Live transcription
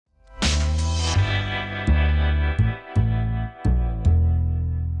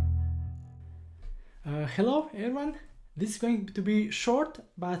Hello everyone, this is going to be a short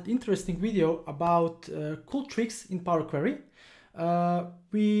but interesting video about cool tricks in Power Query.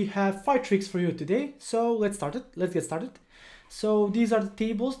 We have 5 tricks for you today, so let's get started. So these are the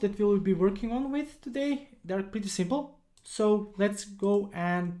tables that we will be working on with today. They're pretty simple. So let's go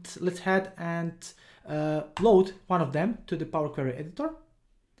and let's head and load one of them to the Power Query editor.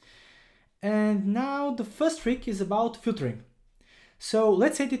 And now the first trick is about filtering. So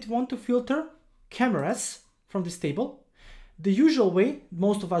let's say that you want to filter cameras from this table. The usual way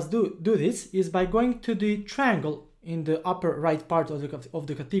most of us do this is by going to the triangle in the upper right part of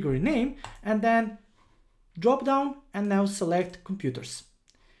the category name and then drop down and now select computers.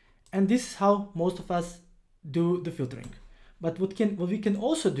 And this is how most of us do the filtering. But what we can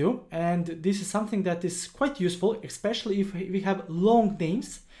also do, and this is something that is quite useful, especially if we have long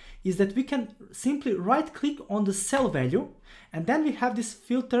names, is that we can simply right click on the cell value and then we have this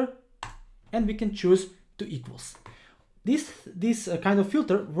filter and we can choose to equals. This kind of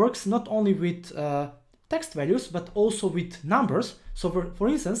filter works not only with text values but also with numbers. So for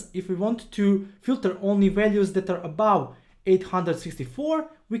instance, if we want to filter only values that are above 864,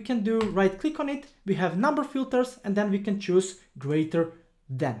 we can do right click on it, we have number filters, and then we can choose greater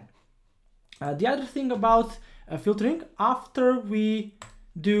than. The other thing about filtering, after we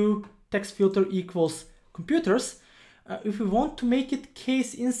do text filter equals computers, if we want to make it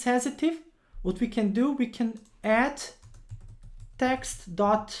case insensitive, what we can do, we can add text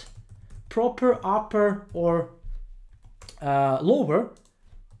dot proper upper or lower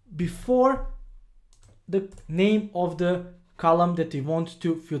before the name of the column that we want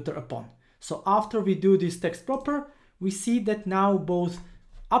to filter upon. So after we do this text proper, we see that now both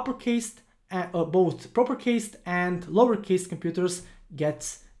uppercase both propercase and lowercase computers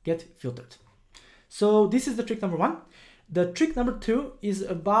get filtered. So this is the trick number 1. The trick number 2 is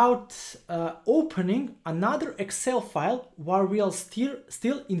about opening another Excel file while we are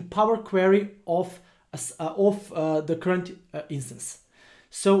still in Power Query of the current instance.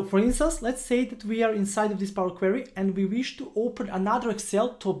 So for instance, let's say that we are inside of this Power Query and we wish to open another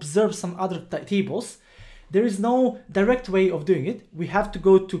Excel to observe some other tables. There is no direct way of doing it. We have to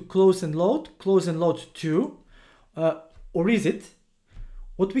go to close and load to, or is it?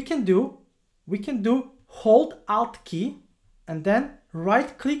 What we can do hold Alt key and then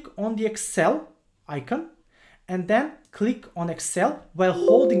right click on the Excel icon and then click on Excel while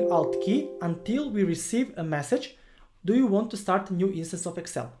holding Alt key until we receive a message, do you want to start a new instance of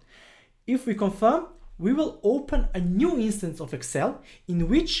Excel? If we confirm, we will open a new instance of Excel in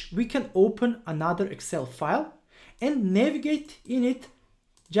which we can open another Excel file and navigate in it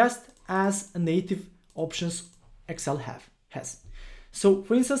just as a native options Excel has. So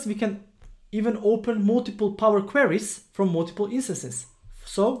for instance, we can even open multiple Power Queries from multiple instances.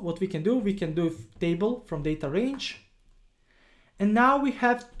 So what we can do table from data range. And now we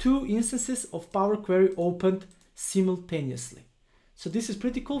have 2 instances of Power Query opened simultaneously. So this is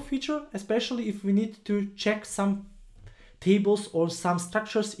pretty cool feature, especially if we need to check some tables or some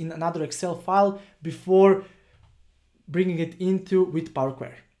structures in another Excel file before bringing it into with Power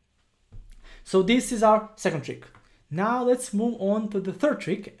Query. So this is our second trick. Now let's move on to the third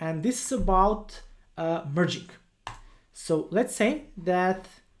trick, and this is about merging. So let's say that,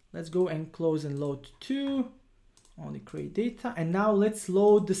 let's go and close and load to, only create data, and now let's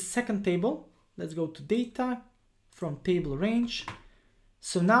load the second table. Let's go to data from table range.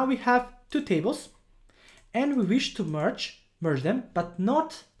 So now we have 2 tables and we wish to merge them, but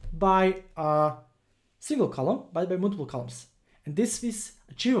not by a single column, but by multiple columns. And this is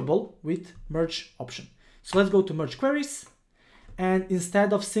achievable with merge option. So let's go to merge queries, and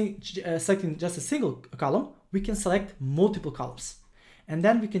instead of selecting just a single column, we can select multiple columns. And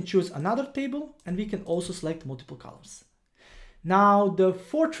then we can choose another table and we can also select multiple columns. Now the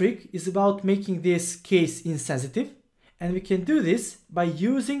fourth trick is about making this case insensitive, and we can do this by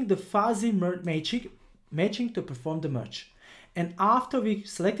using the fuzzy matching to perform the merge. And after we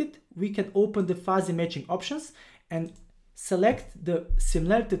select it, we can open the fuzzy matching options and select the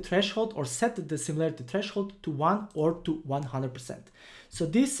similarity threshold or set the similarity threshold to 1 or to 100%. So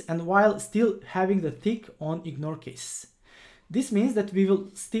this, and while still having the tick on ignore cases. This means that we will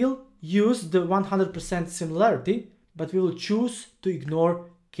still use the 100% similarity, but we will choose to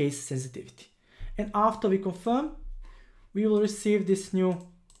ignore case sensitivity. And after we confirm, we will receive this new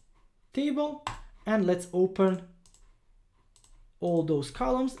table, and let's open all those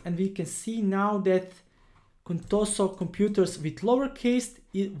columns, and we can see now that Contoso computers with lowercase,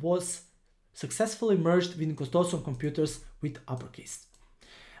 it was successfully merged with Contoso computers with uppercase.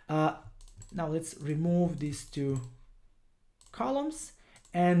 Now let's remove these 2 columns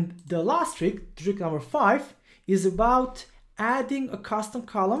And the last trick, trick number 5, is about adding a custom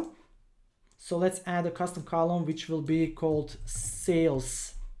column. So let's add a custom column which will be called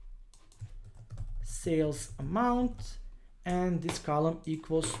sales amount, and this column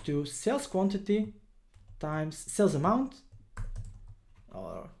equals to sales quantity times sales amount,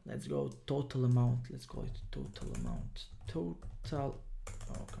 or let's go total amount. Let's call it total amount.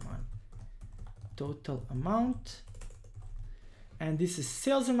 Total amount, and this is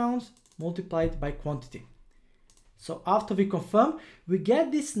sales amount multiplied by quantity. So after we confirm, we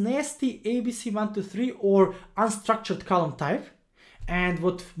get this nasty ABC123 or unstructured column type, and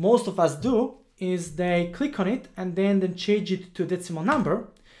what most of us do is they click on it and then change it to decimal number.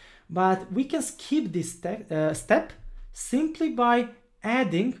 But we can skip this step simply by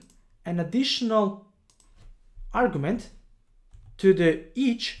adding an additional argument to the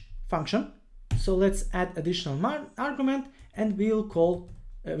each function. So let's add additional argument, and we will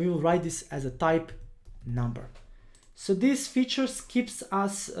write this as a type number. So this feature skips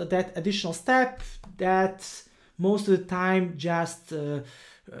us that additional step that most of the time just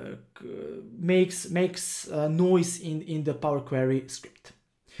makes noise in the Power Query script.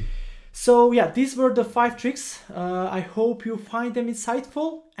 So yeah, these were the 5 tricks. I hope you find them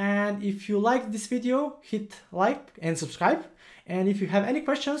insightful, and if you liked this video, hit like and subscribe. And if you have any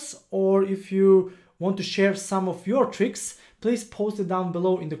questions, or if you want to share some of your tricks, please post it down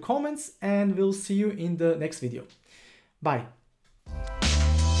below in the comments, and we'll see you in the next video. Bye.